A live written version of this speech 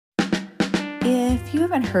If you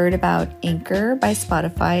haven't heard about Anchor by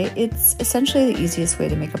Spotify, it's essentially the easiest way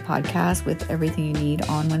to make a podcast with everything you need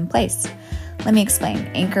on one place. Let me explain.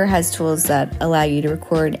 Anchor has tools that allow you to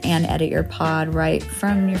record and edit your pod right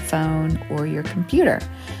from your phone or your computer.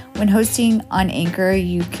 When hosting on Anchor,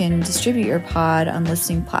 you can distribute your pod on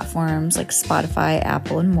listening platforms like Spotify,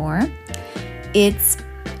 Apple, and more. It's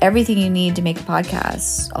everything you need to make a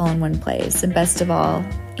podcast all in one place. And best of all,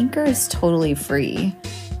 Anchor is totally free.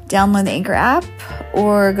 Download the Anchor app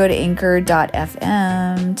or go to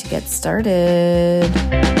anchor.fm to get started.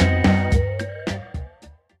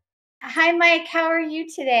 Hi, Mike. How are you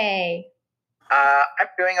today? I'm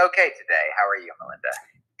doing okay today. How are you, Melinda?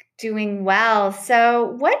 Doing well.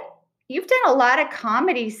 So you've done a lot of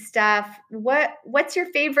comedy stuff. What's your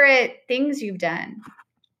favorite things you've done?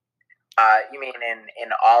 You mean in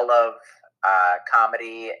all of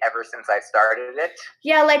comedy ever since I started it?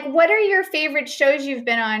 Yeah, like what are your favorite shows you've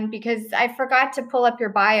been on? Because I forgot to pull up your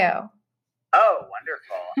bio. Oh,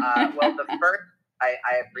 wonderful. Well, the first, I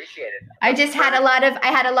appreciate it. I had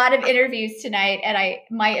a lot of interviews tonight, and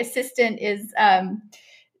my assistant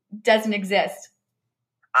doesn't exist.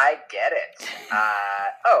 I get it.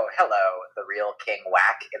 Oh, hello, the real King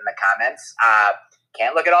Whack in the comments.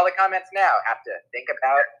 Can't look at all the comments now. Have to think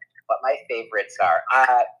about what my favorites are.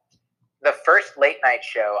 The first late night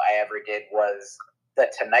show I ever did was The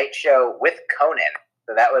Tonight Show with Conan.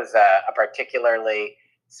 So that was a particularly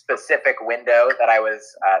specific window that I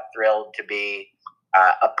was thrilled to be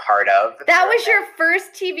a part of. That was your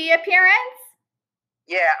first TV appearance?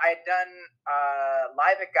 Yeah, I'd done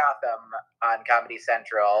Live at Gotham on Comedy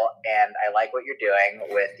Central, and I like what you're doing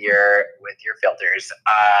with your filters.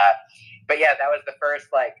 But yeah, that was the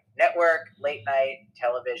first network late night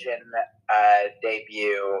television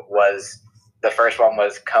debut. The first one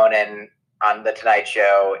was Conan on The Tonight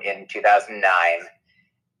Show in 2009,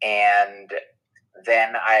 and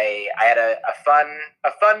then I had a fun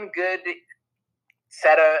good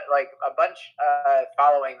set of a bunch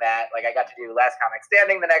following that. I got to do Last Comic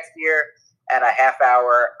Standing the next year and a half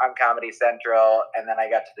hour on Comedy Central, and then I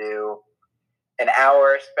got to do an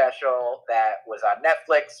hour special that was on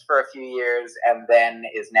Netflix for a few years and then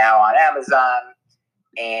is now on Amazon,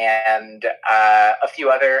 and a few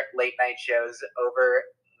other late night shows over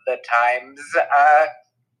the times.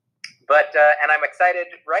 And I'm excited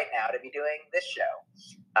right now to be doing this show.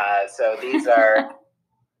 So these are.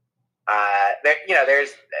 I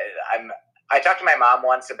talked to my mom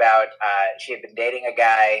once about she had been dating a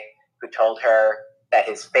guy who told her that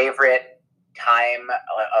his favorite time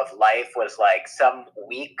of life was some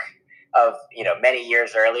week of many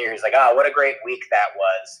years earlier. He's like, oh, what a great week that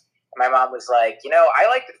was. And my mom was like, I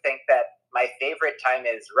like to think that my favorite time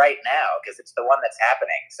is right now because it's the one that's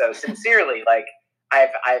happening. So sincerely, I'm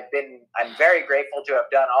very grateful to have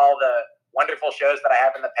done all the wonderful shows that I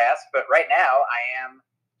have in the past, but right now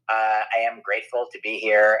I am grateful to be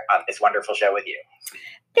here on this wonderful show with you.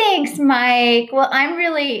 Thanks, Mike. Well, I'm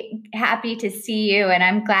really happy to see you, and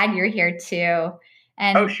I'm glad you're here too.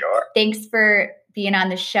 And oh, sure. Thanks for being on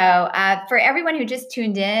the show. For everyone who just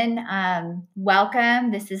tuned in,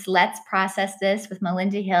 welcome. This is Let's Process This with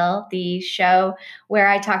Melinda Hill, the show where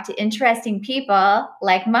I talk to interesting people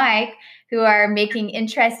like Mike who are making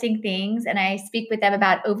interesting things, and I speak with them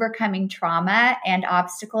about overcoming trauma and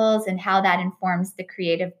obstacles and how that informs the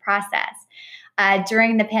creative process.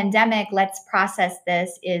 During the pandemic, Let's Process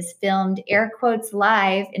This is filmed air quotes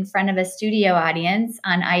live in front of a studio audience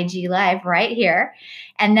on IG Live right here.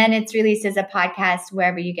 And then it's released as a podcast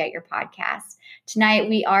wherever you get your podcasts. Tonight,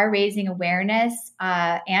 we are raising awareness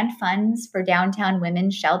and funds for Downtown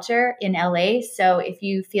Women's Shelter in LA. So if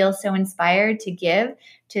you feel so inspired to give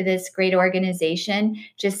to this great organization,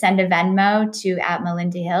 just send a Venmo to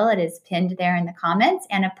 @Melinda Hill. It is pinned there in the comments,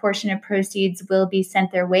 and a portion of proceeds will be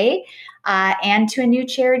sent their way and to a new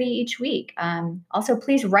charity each week. Also,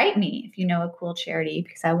 please write me if you know a cool charity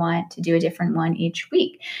because I want to do a different one each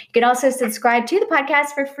week. You can also subscribe to the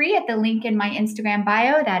podcast for free at the link in my Instagram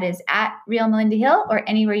bio. That is @RealMelindaHill or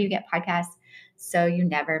anywhere you get podcasts, so you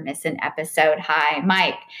never miss an episode. Hi,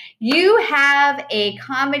 Mike. You have a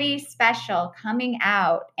comedy special coming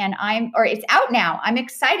out, and it's out now. I'm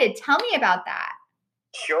excited. Tell me about that.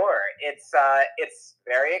 Sure. It's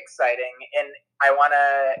very exciting, and I'll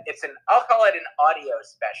call it an audio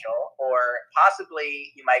special, or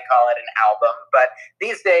possibly you might call it an album. But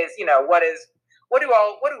these days, what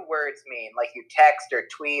do words mean? Like you text or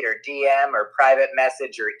tweet or DM or private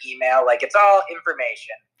message or email, it's all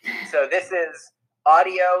information. So this is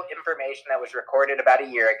audio information that was recorded about a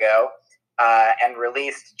year ago and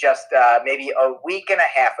released just maybe a week and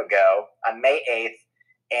a half ago on May 8th.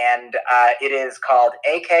 And it is called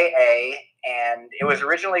AKA and it was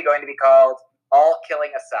originally going to be called All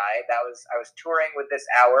Killing Aside. I was touring with this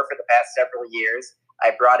hour for the past several years.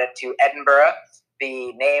 I brought it to Edinburgh.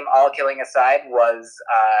 The name All Killing Aside was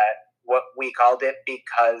what we called it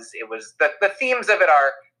because it was the themes of it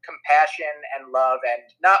are compassion and love and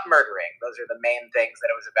not murdering. Those are the main things that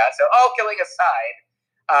it was about. So All Killing Aside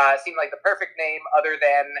seemed like the perfect name, other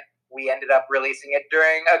than we ended up releasing it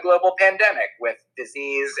during a global pandemic with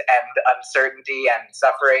disease and uncertainty and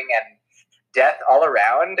suffering and death all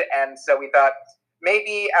around. And so we thought,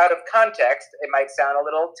 maybe out of context, it might sound a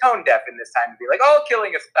little tone deaf in this time to be like, All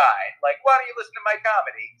Killing Aside. Like, why don't you listen to my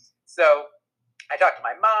comedy? So I talked to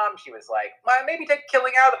my mom. She was like, well, maybe take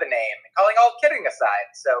killing out of the name, calling All Kidding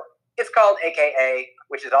Aside. So it's called AKA,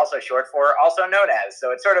 which is also short for also known as.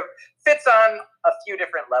 So it sort of fits on a few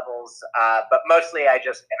different levels. But mostly I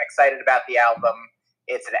just am excited about the album.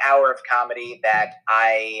 It's an hour of comedy that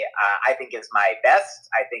I think is my best.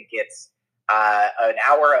 I think it's an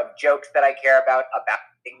hour of jokes that I care about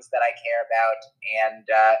things that I care about. And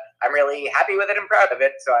I'm really happy with it and proud of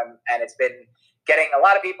it. And it's been getting a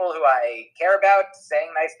lot of people who I care about saying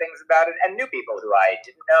nice things about it, and new people who I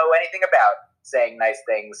didn't know anything about saying nice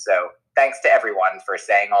things. So thanks to everyone for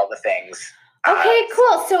saying all the things. Okay,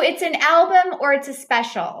 cool. So it's an album or it's a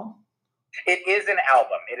special? It is an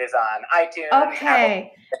album. It is on iTunes.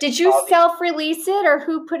 Okay. Did you self-release it, or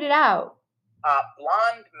who put it out?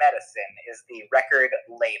 Blonde Medicine is the record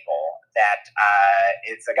label that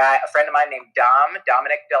it's a friend of mine named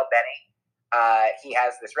Dominic Del Bene. He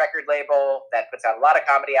has this record label that puts out a lot of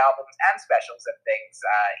comedy albums and specials and things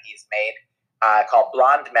he's made called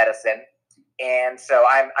Blonde Medicine. And so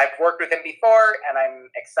I've worked with him before, and I'm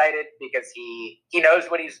excited because he knows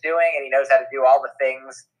what he's doing, and he knows how to do all the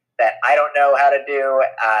things that I don't know how to do.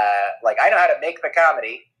 Like, I know how to make the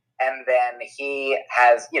comedy, and then he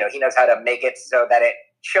knows how to make it so that it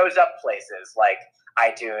shows up places like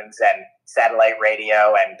iTunes and satellite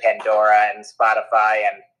radio and Pandora and Spotify.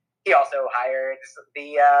 And he also hired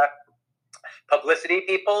the publicity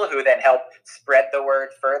people who then help spread the word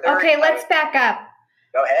further. Okay, let's back up.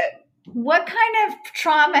 Go ahead. What kind of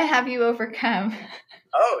trauma have you overcome?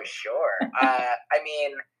 Oh, sure. I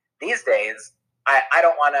mean, these days, I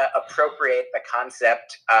don't want to appropriate the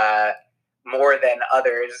concept more than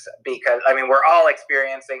others, because, I mean, we're all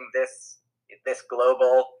experiencing this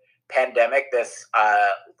global pandemic, this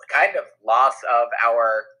kind of loss of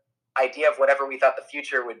our idea of whatever we thought the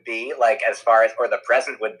future would be, like, as far as, or the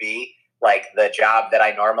present would be. Like, the job that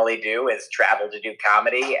I normally do is travel to do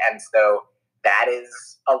comedy, and so that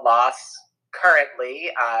is a loss currently.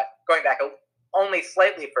 Going back only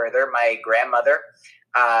slightly further, my grandmother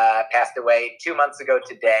passed away 2 months ago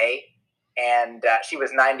today, and she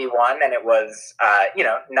was 91, and it was,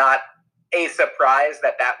 not a surprise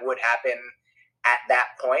that would happen at that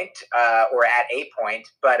point, or at a point,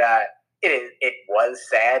 but it was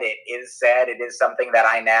sad. It is sad. It is something that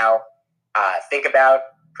I now think about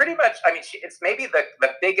pretty much. I mean, it's maybe the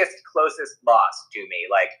biggest, closest loss to me.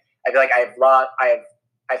 Like, I feel like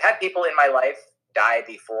I've had people in my life die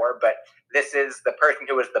before, but this is the person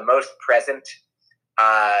who was the most present.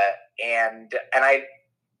 And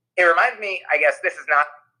it reminds me, I guess this is not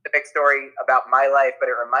the big story about my life, but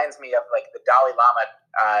it reminds me of, like, the Dalai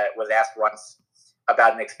Lama was asked once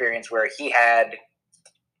about an experience where he had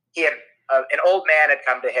an old man had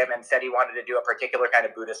come to him and said he wanted to do a particular kind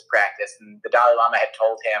of Buddhist practice. And the Dalai Lama had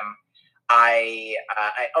told him, I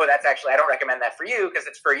don't recommend that for you because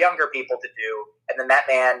it's for younger people to do. And then that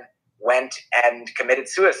man went and committed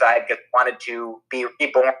suicide because he wanted to be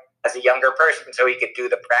born as a younger person so he could do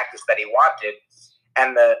the practice that he wanted.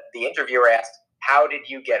 And the interviewer asked, how did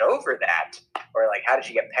you get over that? Or, like, how did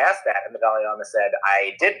you get past that? And the Dalai Lama said,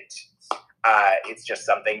 I didn't. It's just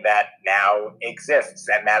something that now exists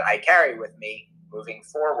and that I carry with me moving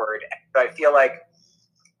forward. And so I feel like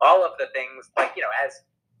all of the things, like, as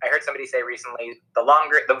I heard somebody say recently,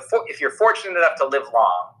 if you're fortunate enough to live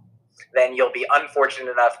long, then you'll be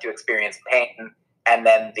unfortunate enough to experience pain. And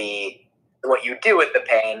then what you do with the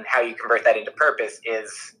pain, how you convert that into purpose,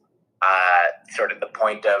 is sort of the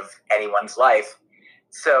point of anyone's life.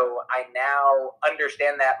 So I now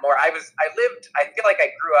understand that more. I feel like I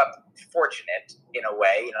grew up fortunate in a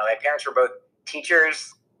way. My parents were both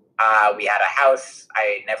teachers. We had a house.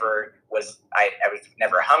 I was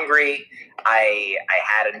never hungry. I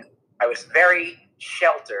was very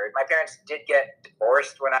sheltered. My parents did get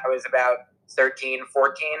divorced when I was about 13,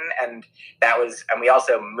 14. And we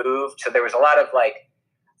also moved. So there was a lot of, like,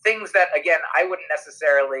 things that, again, I wouldn't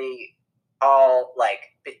necessarily call, like,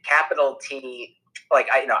 capital T. Like,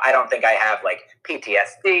 I don't think I have, like,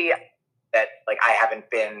 PTSD, that, like, I haven't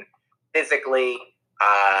been physically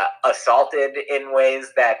assaulted in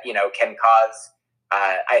ways that, can cause,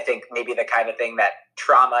 I think, maybe the kind of thing that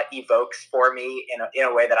trauma evokes for me in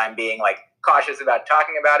a way that I'm being like cautious about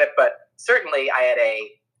talking about it. But certainly I had a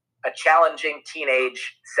challenging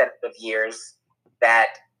teenage set of years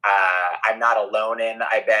that I'm not alone in,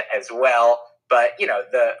 I bet, as well. But,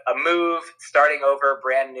 a move, starting over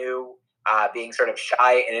brand new, being sort of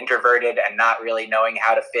shy and introverted and not really knowing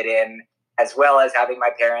how to fit in, as well as having my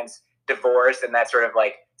parents divorce, and that sort of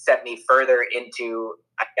like set me further into,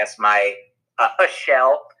 I guess, my a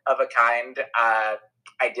shell of a kind.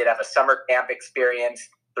 I did have a summer camp experience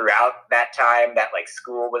throughout that time. That like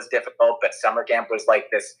school was difficult, but summer camp was like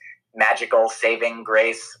this magical saving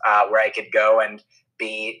grace where I could go and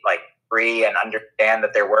be like free and understand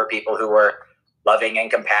that there were people who were loving and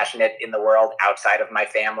compassionate in the world outside of my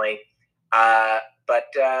family. But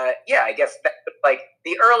I guess that, like,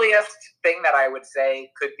 the earliest thing that I would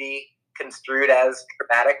say could be construed as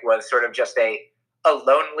traumatic was sort of just a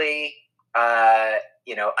lonely,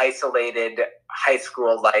 isolated high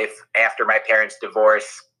school life after my parents'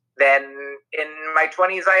 divorce. Then in my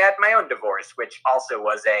 20s, I had my own divorce, which also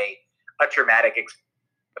was a traumatic experience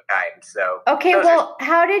of kind. So okay, well,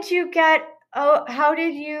 how did you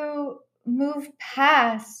move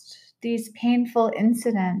past these painful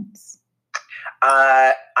incidents?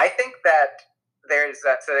 I think that there's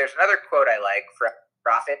another quote I like from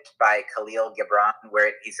Prophet by Khalil Gibran,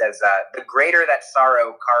 where he says, the greater that sorrow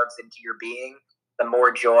carves into your being, the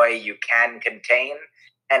more joy you can contain.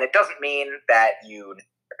 And it doesn't mean that you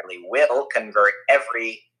necessarily will convert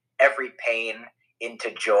every pain into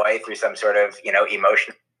joy through some sort of,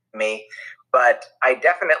 emotion to me. But I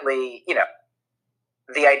definitely,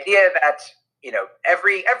 the idea that,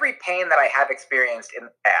 every pain that I have experienced in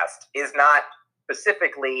the past is not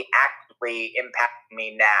specifically actively impacting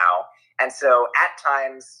me now. And so at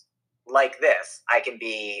times like this, I can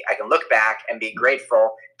look back and be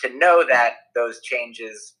grateful to know that those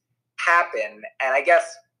changes happen. And I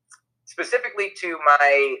guess specifically to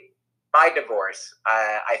my divorce,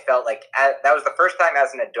 I felt like that was the first time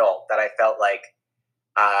as an adult that I felt like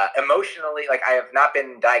emotionally, like I have not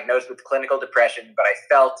been diagnosed with clinical depression, but I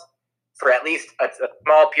felt for at least a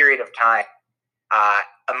small period of time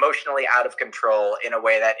emotionally out of control in a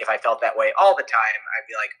way that if I felt that way all the time, I'd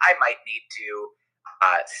be like, I might need to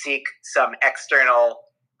seek some external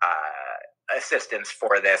assistance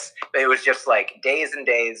for this. But it was just like days and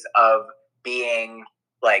days of being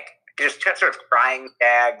like just sort of crying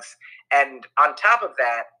gags. And on top of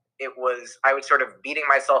that, I was sort of beating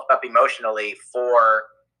myself up emotionally for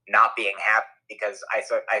not being happy because I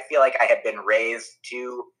feel like I had been raised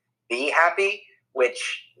to be happy,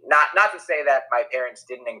 which not to say that my parents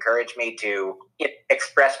didn't encourage me to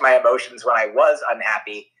express my emotions when I was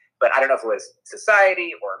unhappy, but I don't know if it was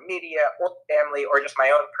society or media or family or just my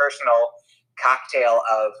own personal cocktail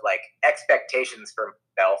of like expectations for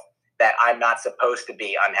myself that I'm not supposed to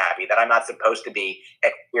be unhappy, that I'm not supposed to be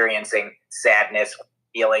experiencing sadness,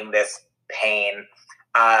 feeling this pain.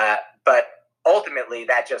 But ultimately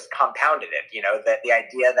that just compounded it, that the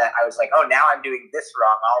idea that I was like, oh, now I'm doing this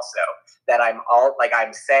wrong also, that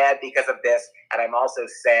I'm sad because of this, and I'm also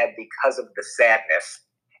sad because of the sadness.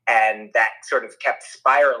 And that sort of kept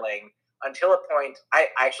spiraling until a point, I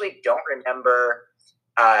actually don't remember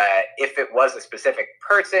if it was a specific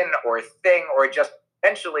person or thing, or just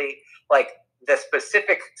eventually like the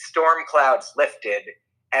specific storm clouds lifted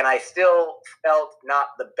and I still felt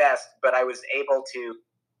not the best, but I was able to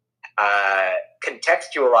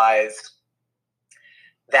contextualize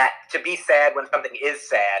that to be sad when something is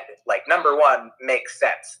sad, like, number one, makes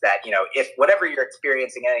sense that, if whatever you're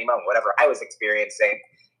experiencing at any moment, whatever I was experiencing,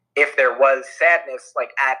 if there was sadness,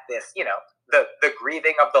 like at this, the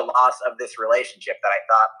grieving of the loss of this relationship that I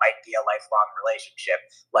thought might be a lifelong relationship,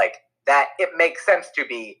 like that, it makes sense to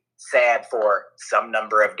be sad for some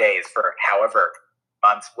number of days, for however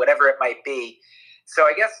months, whatever it might be. So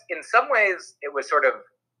I guess in some ways it was sort of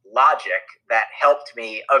logic that helped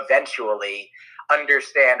me eventually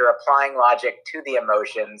understand, or applying logic to the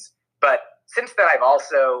emotions. But since then, I've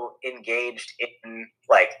also engaged in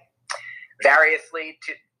like variously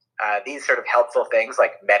to these sort of helpful things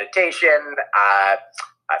like meditation,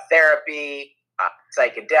 therapy,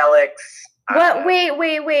 psychedelics.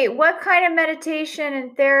 Wait. What kind of meditation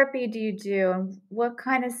and therapy do you do? And what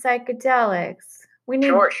kind of psychedelics? We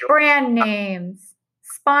need brand names,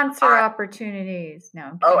 sponsor opportunities.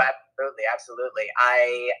 No. Oh, absolutely.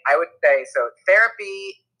 I would say so.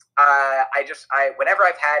 Therapy. Whenever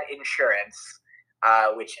I've had insurance,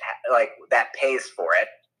 which like that pays for it,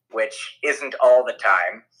 which isn't all the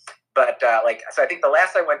time, but so I think the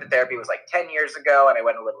last I went to therapy was like 10 years ago, and I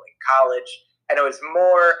went a little in college. And it was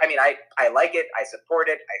more, I mean, I like it. I support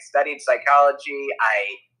it. I studied psychology. I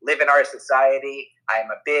live in our society. I'm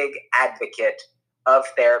a big advocate of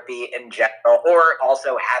therapy in general, or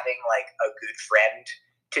also having like a good friend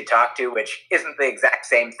to talk to, which isn't the exact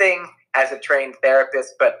same thing as a trained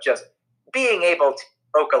therapist, but just being able to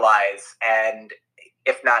vocalize and,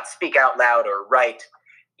 if not speak out loud or write,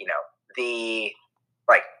 you know, the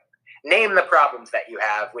like name the problems that you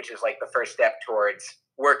have, which is like the first step towards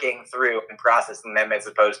working through and processing them, as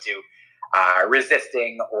opposed to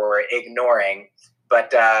resisting or ignoring.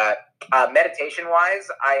 But meditation wise,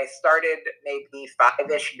 I started maybe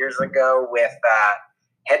 5-ish years ago with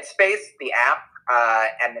Headspace, the app.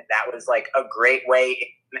 And that was like a great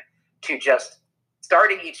way to just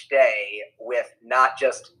starting each day with not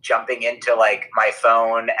just jumping into like my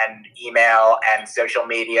phone and email and social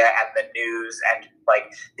media and the news and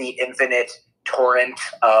like the infinite torrent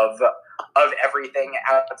of everything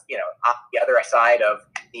out, you know, on the other side of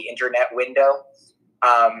the internet window.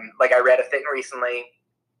 Like I read a thing recently,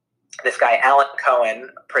 this guy Alan Cohen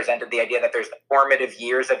presented the idea that there's the formative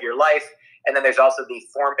years of your life, and then there's also the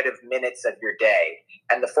formative minutes of your day.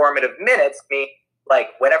 And the formative minutes mean like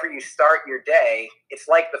whenever you start your day, it's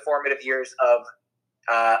like the formative years of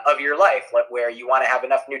your life, like where you want to have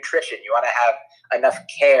enough nutrition, you want to have enough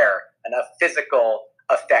care, enough physical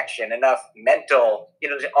affection, enough mental, you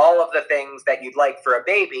know, all of the things that you'd like for a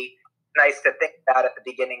baby. Nice to think about at the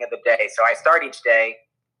beginning of the day. So I start each day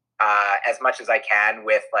as much as I can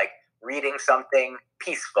with like reading something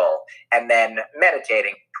peaceful and then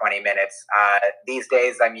meditating 20 minutes. These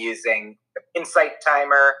days I'm using Insight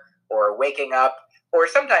Timer or Waking Up, or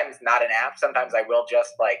sometimes not an app. Sometimes I will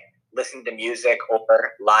just like listen to music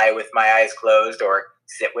or lie with my eyes closed or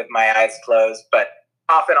sit with my eyes closed. But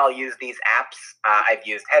often I'll use these apps. I've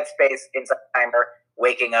used Headspace, Insight Timer,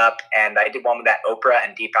 Waking Up, and I did one that Oprah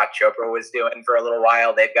and Deepak Chopra was doing for a little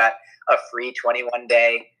while. They've got a free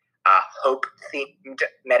 21-day hope-themed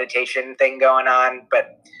meditation thing going on.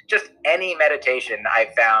 But just any meditation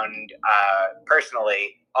I've found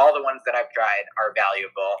personally, all the ones that I've tried are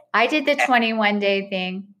valuable. I did the 21-day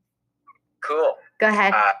thing. Cool. Go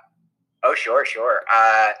ahead. Oh, sure.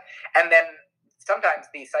 And then sometimes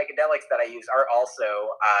the psychedelics that I use are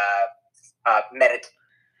also meditative.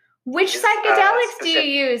 Which psychedelics do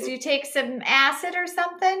you use? You take some acid or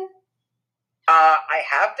something? I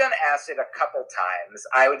have done acid a couple times.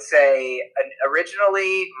 I would say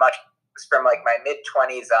originally, much from like my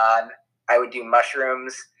mid-20s on, I would do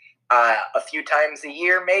mushrooms a few times a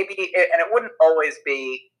year, maybe. And it wouldn't always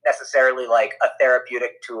be necessarily like a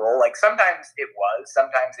therapeutic tool. Like sometimes it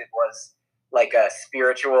was like a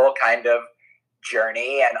spiritual kind of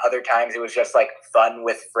journey, and other times it was just like fun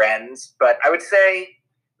with friends. But I would say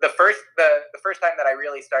the first time that I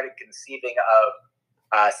really started conceiving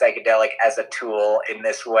of psychedelic as a tool in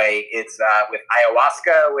this way is with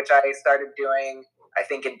ayahuasca, which I started doing, I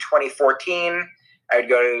think, in 2014. I would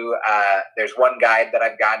go to, there's one guide that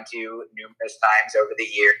I've gone to numerous times over the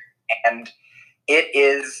year, and it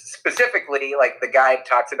is specifically, like, the guide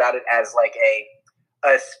talks about it as like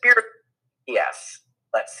a spirit, yes,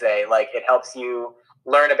 let's say, like it helps you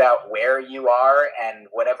learn about where you are and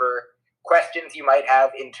whatever questions you might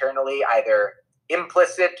have internally, either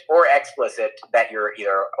implicit or explicit, that you're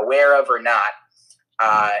either aware of or not,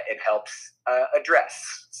 it helps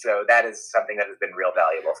address. So that is something that has been real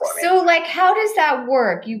valuable for me. So, like, how does that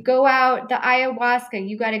work? You go out, the ayahuasca,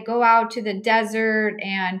 you got to go out to the desert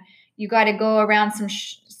and you got to go around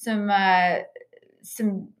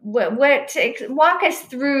walk us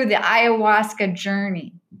through the ayahuasca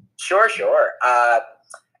journey. Sure.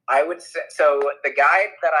 I would say, so the guide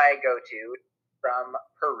that I go to from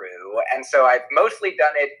Peru, and so I've mostly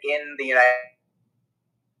done it in the United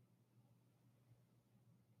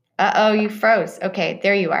You froze. Okay,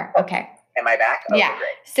 there you are. Okay. Am I back? Okay, yeah.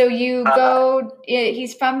 Great. So you go,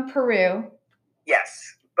 he's from Peru.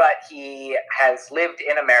 Yes, but he has lived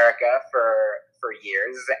in America for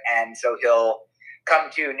years, and so he'll come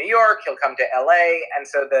to New York, he'll come to LA, and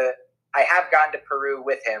so I have gone to Peru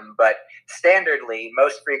with him, but standardly,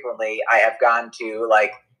 most frequently, I have gone to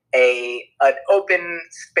like an open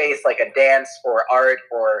space, like a dance or art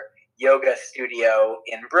or yoga studio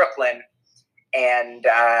in Brooklyn, and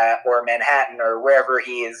or Manhattan, or wherever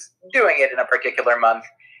he is doing it in a particular month.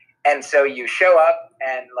 And so you show up,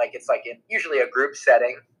 and like it's like usually a group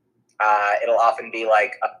setting. It'll often be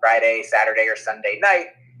like a Friday, Saturday, or Sunday night,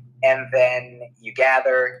 and then you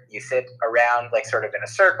gather, you sit around, like sort of in a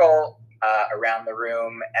circle around the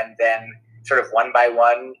room, and then sort of one by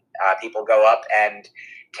one, people go up and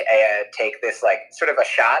take this like sort of a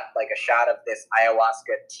shot of this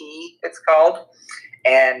ayahuasca tea, it's called,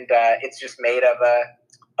 and it's just made of a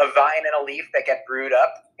vine and a leaf that get brewed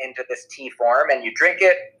up into this tea form, and you drink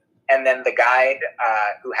it, and then the guide,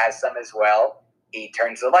 who has some as well, he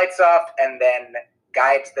turns the lights off and then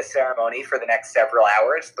guides the ceremony for the next several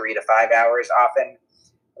hours, 3 to 5 hours often,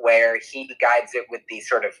 where he guides it with these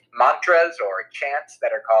sort of mantras or chants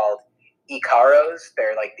that are called ikaros.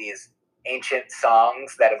 They're like these ancient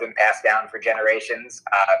songs that have been passed down for generations,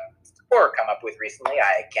 or come up with recently.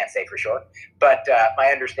 I can't say for sure, but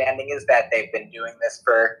my understanding is that they've been doing this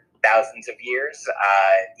for thousands of years.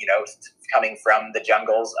 Coming from the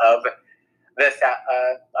jungles of the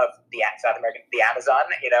South American, the Amazon.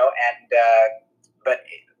 But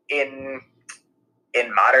in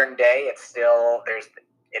modern day, it still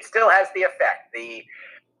has the effect. It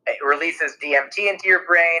releases DMT into your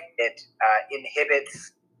brain. It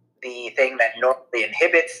inhibits the thing that normally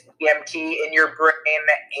inhibits DMT in your brain,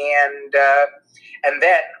 and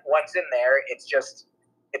then once in there, it's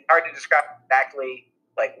hard to describe exactly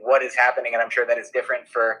like what is happening, and I'm sure that it's different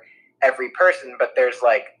for every person. But there's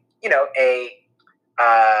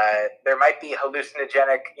there might be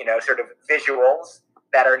hallucinogenic, sort of visuals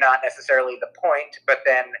that are not necessarily the point, but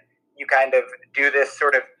then you kind of do this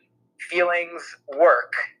sort of feelings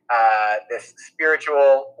work, this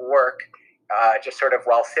spiritual work, just sort of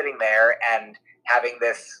while sitting there and having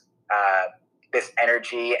this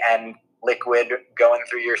energy and liquid going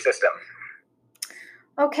through your system.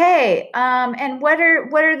 Okay, and what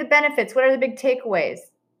are the benefits? What are the big takeaways?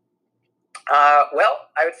 Well,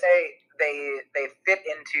 I would say they fit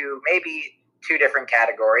into maybe two different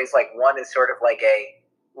categories. Like one is sort of like a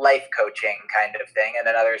life coaching kind of thing, and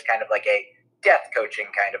another is kind of like a death coaching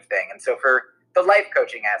kind of thing. And so for the life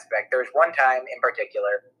coaching aspect, there was one time in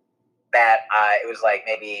particular that it was like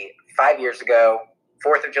maybe 5 years ago,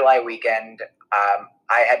 4th of July weekend.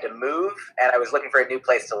 I had to move, and I was looking for a new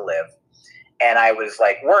place to live. And I was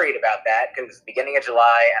like worried about that because it was the beginning of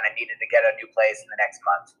July and I needed to get a new place in the next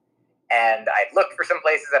month. And I'd looked for some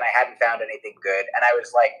places and I hadn't found anything good. And I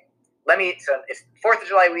was like, so it's 4th of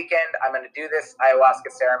July weekend. I'm going to do this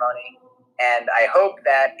ayahuasca ceremony. And I hope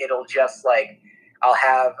that it'll just I'll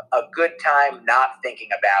have a good time not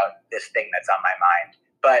thinking about this thing that's on my mind.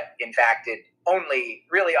 But in fact, I only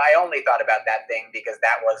thought about that thing because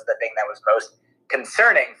that was the thing that was most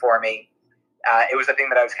concerning for me. It was the thing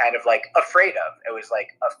that I was kind of afraid of. It was like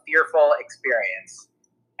a fearful experience.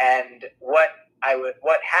 And what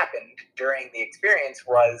happened during the experience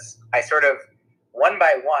was I sort of one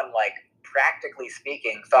by one, practically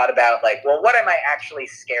speaking, thought about well, what am I actually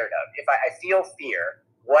scared of? If I feel fear,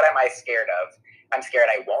 what am I scared of? I'm scared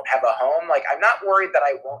I won't have a home. I'm not worried that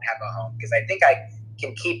I won't have a home because I think I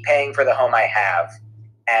can keep paying for the home I have,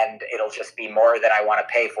 and it'll just be more than I want to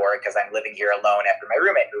pay for it because I'm living here alone after my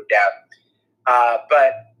roommate moved out.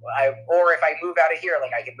 Or if I move out of here,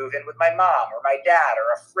 I can move in with my mom or my dad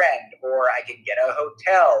or a friend, or I can get a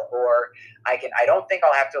hotel, or I don't think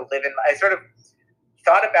I'll have to live in. I sort of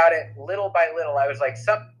thought about it little by little. I was like,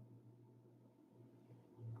 small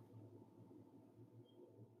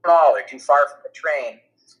or too far from the train.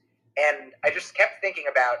 And I just kept thinking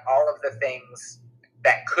about all of the things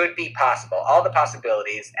that could be possible, all the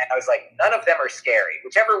possibilities. And I was like, none of them are scary.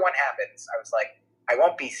 Whichever one happens, I was like, I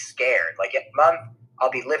won't be scared. In a month, I'll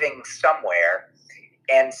be living somewhere.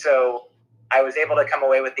 And so I was able to come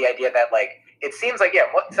away with the idea that it seems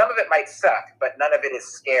some of it might suck, but none of it is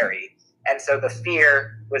scary. And so the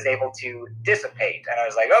fear was able to dissipate. And I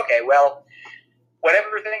was like, okay, well,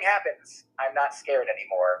 whatever thing happens, I'm not scared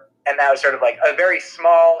anymore. And that was sort of a very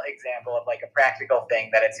small example of a practical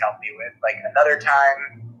thing that it's helped me with. Another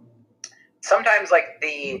time, sometimes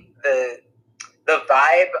the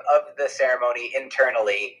vibe of the ceremony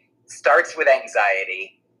internally starts with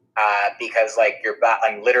anxiety because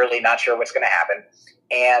I'm literally not sure what's going to happen.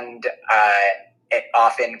 And it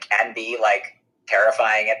often can be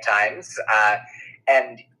terrifying at times.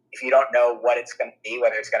 And if you don't know what it's going to be,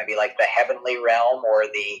 whether it's going to be the heavenly realm or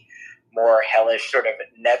the more hellish sort of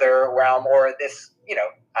nether realm, or this,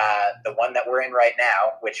 the one that we're in right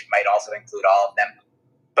now, which might also include all of them.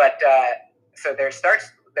 But so it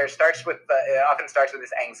often starts with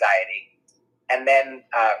this anxiety. And then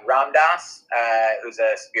Ram Dass, who's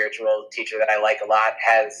a spiritual teacher that I like a lot,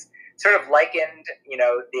 has sort of likened,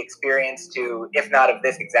 the experience to, if not of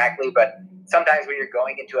this exactly, but sometimes when you're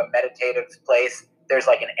going into a meditative place, there's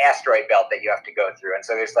an asteroid belt that you have to go through. And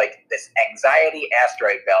so there's this anxiety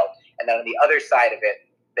asteroid belt. And then on the other side of it,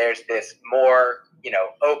 there's this more,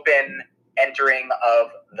 open entering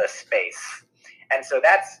of the space. And so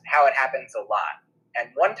that's how it happens a lot. And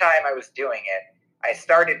one time I was doing it, I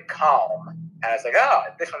started calm, and I was like, oh,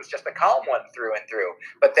 this one's just a calm one through and through.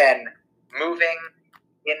 But then moving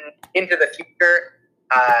into the future,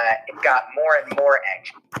 it got more and more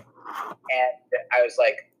anxious. And I was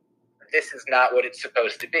like, this is not what it's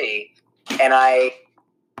supposed to be. And I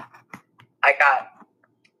got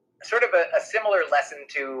sort of a similar lesson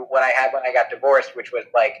to what I had when I got divorced, which was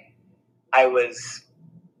like, I was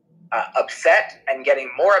upset and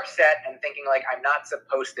getting more upset and thinking like, I'm not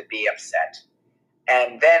supposed to be upset.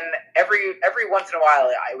 And then every once in a while,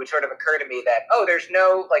 it would sort of occur to me that, oh, there's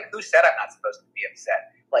no, like, who said I'm not supposed to be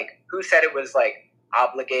upset? Like, who said it was, like,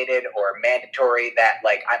 obligated or mandatory that,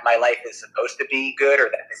 like, my life is supposed to be good, or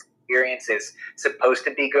that this experience is supposed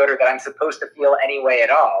to be good, or that I'm supposed to feel any way at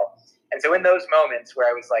all? And so in those moments where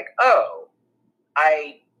I was like, oh,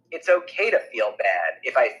 it's okay to feel bad.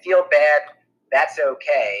 If I feel bad, that's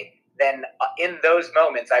okay. Then in those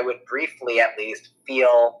moments, I would briefly at least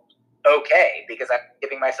feel okay, because I'm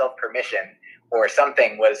giving myself permission, or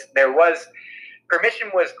something permission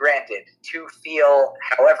was granted to feel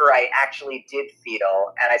however I actually did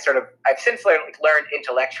feel. And I've since learned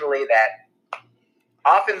intellectually that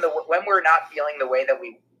often when we're not feeling the way that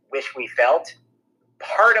we wish we felt,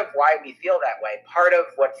 part of why we feel that way, part of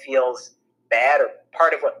what feels bad, or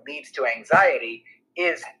part of what leads to anxiety,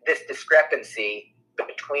 is this discrepancy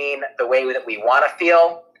between the way that we want to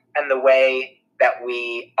feel and the way that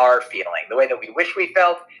we are feeling, the way that we wish we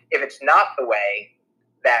felt. If it's not the way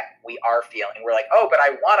that we are feeling, we're like, oh, but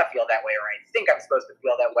I want to feel that way, or I think I'm supposed to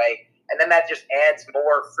feel that way. And then that just adds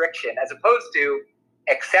more friction, as opposed to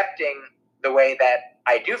accepting the way that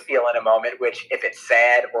I do feel in a moment, which, if it's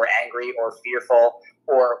sad or angry or fearful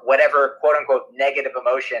or whatever quote unquote negative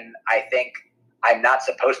emotion I think I'm not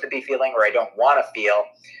supposed to be feeling, or I don't want to feel,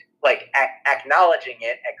 like acknowledging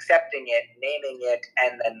it, accepting it, naming it,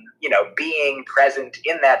 and then, being present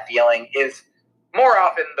in that feeling is more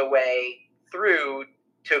often the way through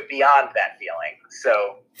to beyond that feeling.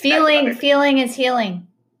 So feeling is healing.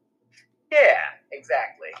 Yeah,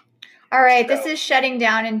 exactly. All right. This is shutting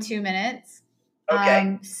down in 2 minutes.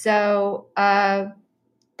 Okay. So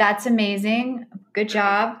that's amazing. Good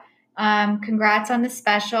job. Congrats on the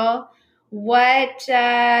special. What,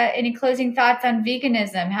 any closing thoughts on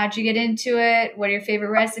veganism? How'd you get into it? What are your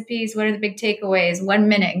favorite recipes? What are the big takeaways? 1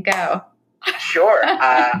 minute, go. Sure.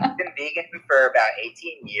 I've been vegan for about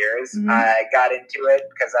 18 years. Mm-hmm. I got into it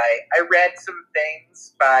because I read some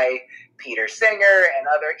things by Peter Singer and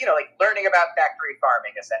other, like learning about factory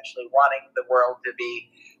farming, essentially wanting the world to be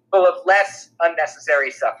full of less unnecessary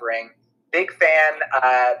suffering. Big fan.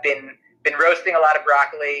 Been roasting a lot of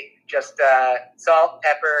broccoli, just salt,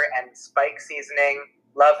 pepper, and spike seasoning.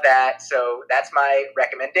 Love that. So that's my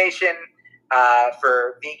recommendation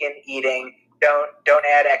for vegan eating. Don't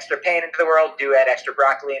add extra pain into the world. Do add extra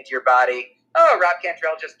broccoli into your body. Oh, Rob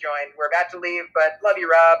Cantrell just joined. We're about to leave, but love you,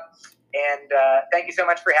 Rob. And thank you so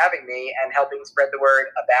much for having me and helping spread the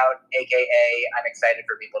word about AKA. I'm excited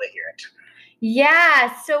for people to hear it.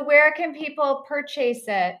 Yeah. So where can people purchase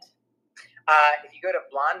it? If you go to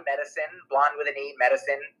blonde with an E,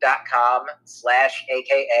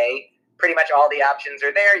 medicine.com/AKA, pretty much all the options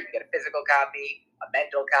are there. You can get a physical copy, a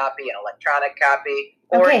mental copy, an electronic copy,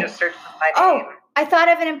 or just search for my name. Oh, I thought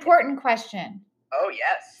of an important question. Oh,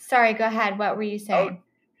 yes. Sorry, go ahead. What were you saying?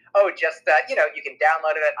 Just, you can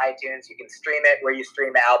download it at iTunes. You can stream it where you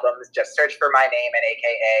stream albums. Just search for my name and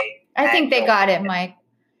AKA. I think they got it, Mike.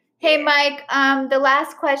 Hey, Mike, the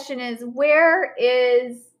last question is, what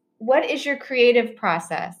is your creative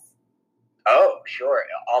process? Oh, sure.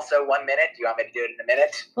 Also 1 minute. Do you want me to do it in a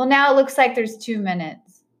minute? Well, now it looks like there's 2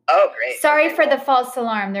 minutes. Oh, great. Sorry for the false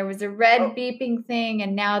alarm. There was a red beeping thing,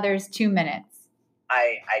 and now there's 2 minutes.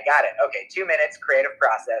 I got it. Okay, 2 minutes, creative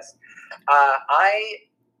process. I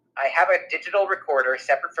have a digital recorder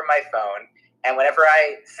separate from my phone, and whenever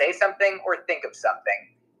I say something or think of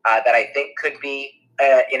something that I think could be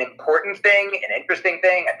an important thing, an interesting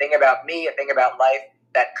thing, a thing about me, a thing about life,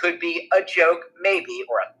 that could be a joke, maybe,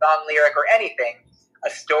 or a song lyric, or anything, a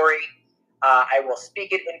story, I will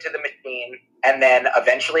speak it into the machine, and then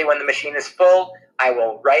eventually when the machine is full, I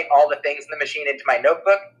will write all the things in the machine into my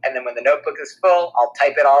notebook, and then when the notebook is full, I'll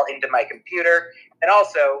type it all into my computer, and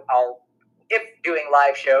also if doing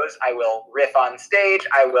live shows, I will riff on stage,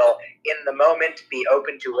 I will, in the moment, be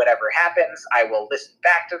open to whatever happens, I will listen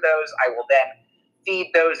back to those, I will then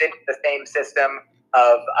feed those into the same system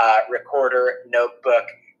of recorder, notebook,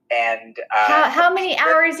 and... How many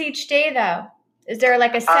hours each day, though? Is there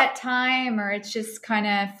like a set time, or it's just kind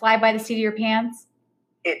of fly by the seat of your pants?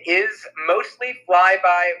 It is mostly fly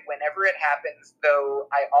by whenever it happens, though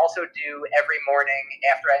I also do every morning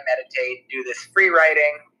after I meditate, do this free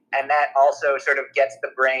writing, and that also sort of gets the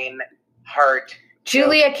brain, heart.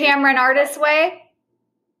 Julia Cameron Artist Way?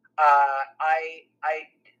 I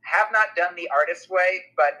have not done the Artist Way,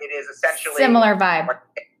 but it is essentially similar vibe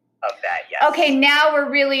of that, yes. Okay, now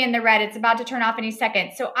we're really in the red. It's about to turn off any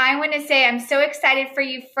second. So I want to say I'm so excited for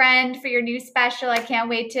you, friend, for your new special. I can't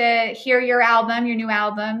wait to hear your album, your new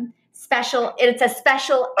album. Special. It's a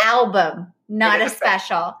special album, not a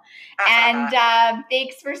special. And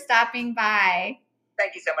thanks for stopping by.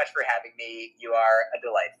 Thank you so much for having me. You are a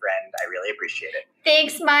delight, friend. I really appreciate it.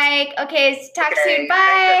 Thanks, Mike. Okay, talk soon.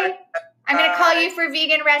 Bye. I'm going to call you for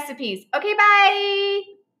vegan recipes. Okay, bye.